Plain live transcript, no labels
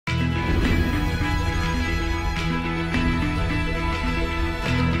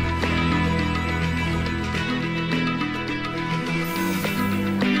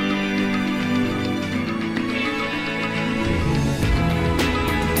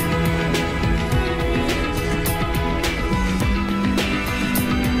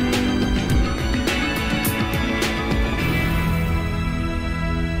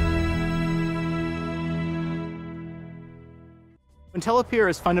IntelePeer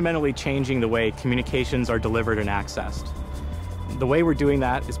is fundamentally changing the way communications are delivered and accessed. The way we're doing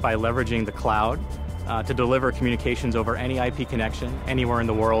that is by leveraging the cloud to deliver communications over any IP connection anywhere in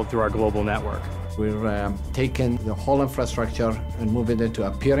the world through our global network. We're taking the whole infrastructure and moving it into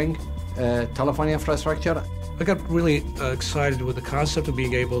a peering telephony infrastructure. I got really excited with the concept of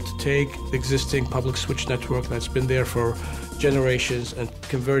being able to take the existing public switch network that's been there for generations and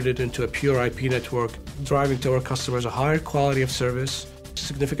convert it into a pure IP network, driving to our customers a higher quality of service,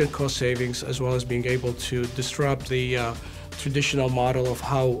 significant cost savings, as well as being able to disrupt the traditional model of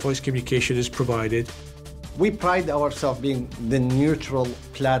how voice communication is provided. We pride ourselves being the neutral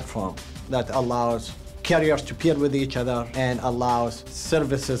platform that allows carriers to peer with each other and allows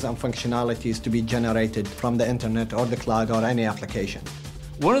services and functionalities to be generated from the internet or the cloud or any application.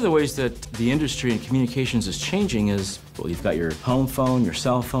 One of the ways that the industry and communications is changing is, well, you've got your home phone, your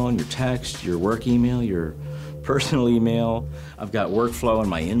cell phone, your text, your work email, your personal email. I've got workflow in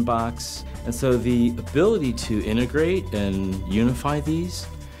my inbox. And so the ability to integrate and unify these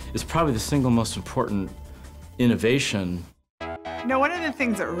is probably the single most important innovation. Now, one of the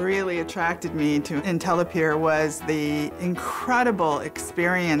things that really attracted me to IntelePeer was the incredible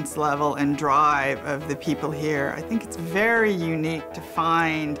experience level and drive of the people here. I think it's very unique to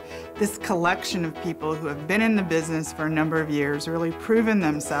find this collection of people who have been in the business for a number of years, really proven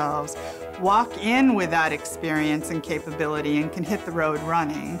themselves, walk in with that experience and capability and can hit the road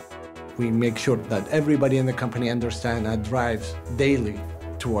running. We make sure that everybody in the company understands and drives daily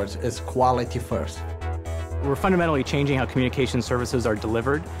towards is quality first. We're fundamentally changing how communication services are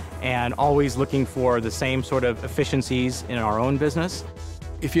delivered and always looking for the same sort of efficiencies in our own business.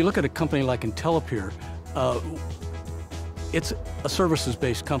 If you look at a company like IntelePeer, it's a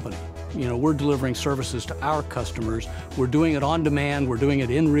services-based company. You know, we're delivering services to our customers. We're doing it on demand. We're doing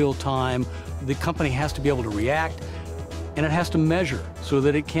it in real time. The company has to be able to react, and it has to measure so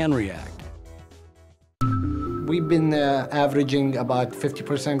that it can react. We've been averaging about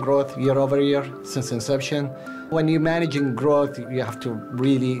 50% growth year over year since inception. When you're managing growth, you have to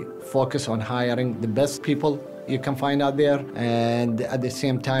really focus on hiring the best people you can find out there, and at the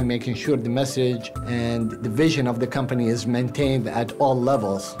same time making sure the message and the vision of the company is maintained at all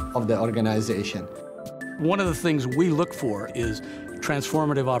levels of the organization. One of the things we look for is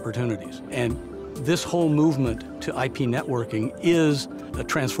transformative opportunities, and this whole movement to IP networking is a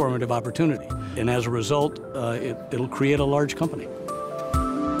transformative opportunity. And as a result, it'll create a large company.